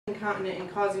incontinent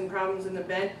and causing problems in the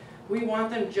bed, we want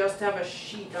them just to have a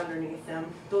sheet underneath them.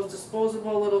 Those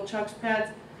disposable little Chucks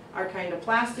pads are kind of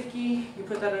plasticky. You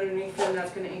put that underneath them,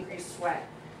 that's going to increase sweat.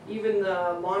 Even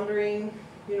the laundering,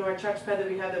 you know, our Chucks pad that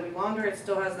we have that we launder, it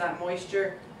still has that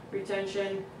moisture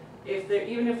retention.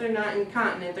 Even if they're not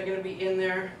incontinent, they're going to be in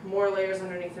there, more layers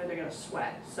underneath there, they're going to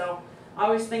sweat. So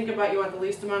always think about, you want the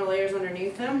least amount of layers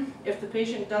underneath them. If the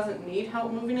patient doesn't need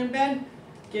help moving in bed,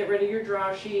 get rid of your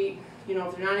draw sheet. You know,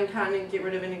 if they're not incontinent, get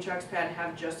rid of any Chucks pad and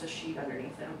have just a sheet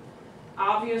underneath them.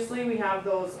 Obviously, we have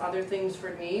those other things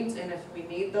for needs, and if we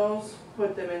need those,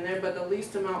 put them in there, but the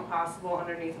least amount possible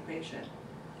underneath a patient.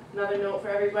 Another note for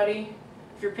everybody,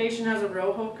 if your patient has a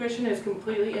RoHo cushion, it's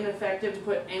completely ineffective to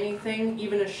put anything,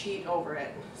 even a sheet, over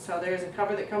it. So there's a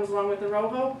cover that comes along with the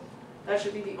RoHo. That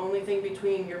should be the only thing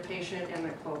between your patient and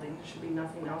their clothing. There should be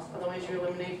nothing else. Otherwise, you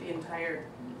eliminate the entire.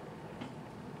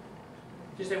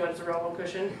 Did you say what's a RoHo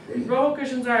cushion? RoHo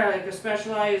cushions are like a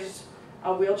specialized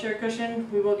wheelchair cushion.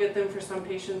 We will get them for some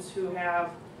patients who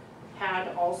have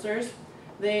had ulcers.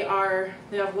 They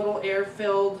have little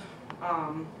air-filled.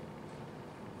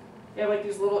 They have like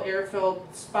these little air-filled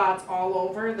spots all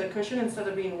over the cushion instead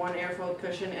of being one air-filled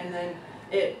cushion, and then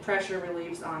it pressure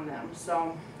relieves on them.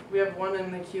 So we have one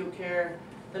in the acute care.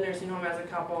 The nursing home has a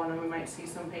couple, and then we might see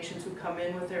some patients who come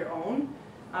in with their own.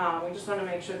 We just want to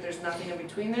make sure that there's nothing in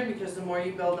between there, because the more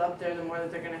you build up there, the more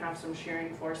that they're going to have some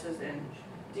shearing forces and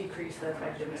decrease the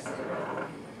effectiveness of the RoHo.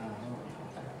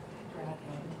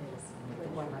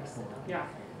 Yeah,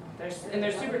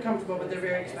 they're super comfortable, but they're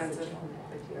very expensive.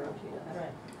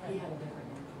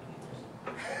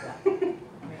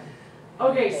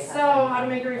 Okay, so how to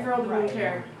make a referral to wound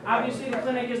care. Obviously the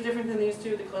clinic is different than these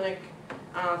two. The clinic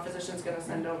physician's going to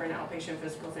send over an outpatient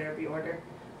physical therapy order.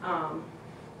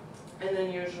 And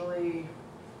then usually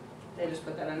they just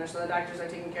put that in there. So the doctors are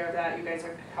taking care of that. You guys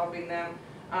are helping them.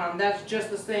 That's just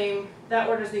the same. That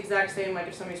order's the exact same, like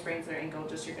if somebody sprains their ankle,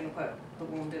 just you're going to put the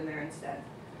wound in there instead.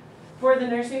 For the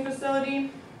nursing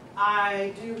facility,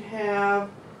 I do have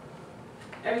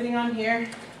everything on here.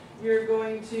 You're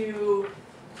going to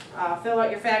fill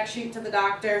out your fact sheet to the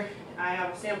doctor. I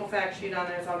have a sample fact sheet on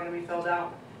there. It's all going to be filled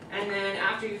out. And then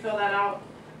after you fill that out,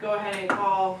 go ahead and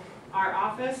call our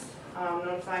office.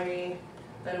 Notify me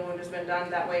that a wound has been done.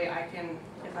 That way I can,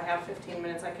 if I have 15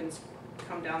 minutes, I can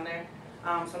come down there.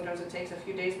 Sometimes it takes a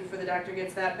few days before the doctor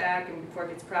gets that back and before it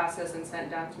gets processed and sent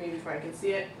down to me before I can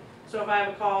see it. So if I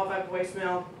have a call, if I have a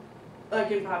voicemail, I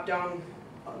can pop down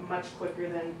much quicker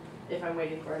than if I'm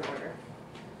waiting for an order.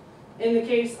 In the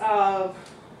case of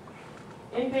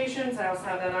inpatients, I also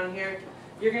have that on here.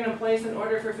 You're going to place an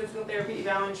order for physical therapy,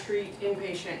 eval, and treat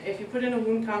inpatient. If you put in a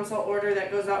wound consult order, that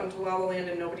goes out into La La Land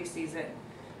and nobody sees it.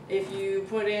 If you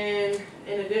put in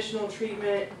an additional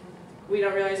treatment, we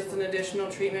don't realize it's an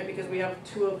additional treatment because we have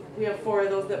 4 of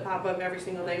those that pop up every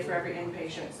single day for every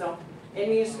inpatient. So it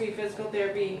needs to be physical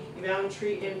therapy, eval, and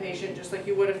treat inpatient, just like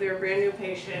you would if they were a brand new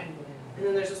patient. And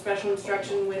then there's a special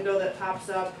instruction window that pops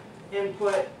up and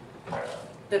put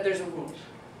that there's a wound.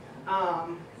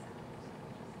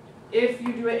 If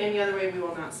you do it any other way, we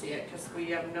will not see it because we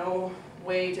have no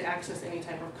way to access any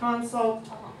type of consult.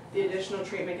 The additional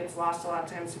treatment gets lost a lot of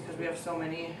times because we have so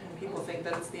many, and people think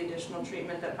that it's the additional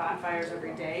treatment that pot fires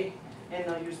every day, and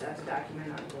they'll use that to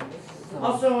document on.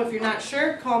 Also, if you're not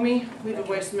sure, call me, leave a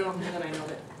voicemail, and then I know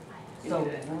that you So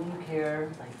did it. wound care,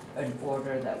 an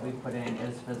order that we put in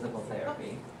is physical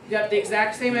therapy. Yep, the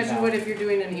exact same as you would if you're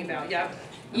doing an eval. Yep.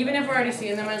 Even if we're already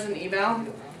seeing them as an eval,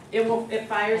 it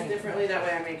fires differently. That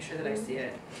way I make sure that I see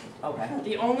it. Okay.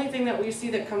 The only thing that we see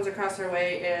that comes across our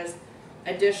way is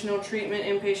additional treatment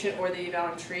inpatient or the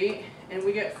eval and treat. And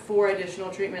we get 4 additional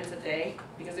treatments a day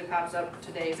because it pops up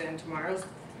today's and tomorrow's.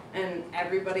 And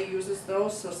everybody uses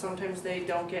those, so sometimes they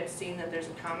don't get seen that there's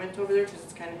a comment over there because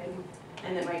it's kind of hidden,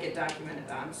 and it might get documented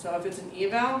on. So if it's an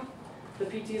eval, the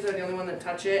PTs are the only one that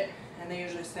touch it, and they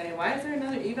usually say, why is there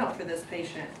another eval for this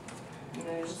patient? And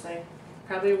they just say,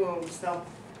 probably a wound. So,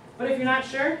 but if you're not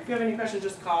sure, if you have any questions,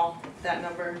 just call that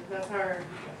number. That's our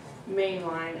main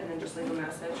line, and then just leave a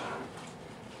message.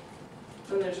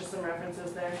 And there's just some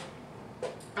references there.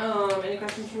 Any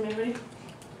questions from anybody?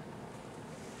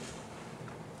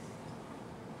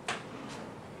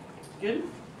 Good?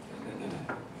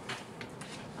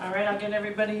 Alright, I'll get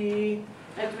everybody,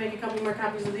 I have to make a couple more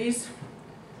copies of these.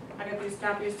 I got these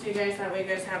copies to you guys, that way you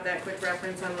guys have that quick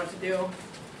reference on what to do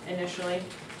initially.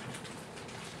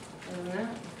 Other than that,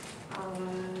 I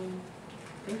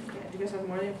think, do you guys have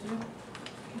more you have to do?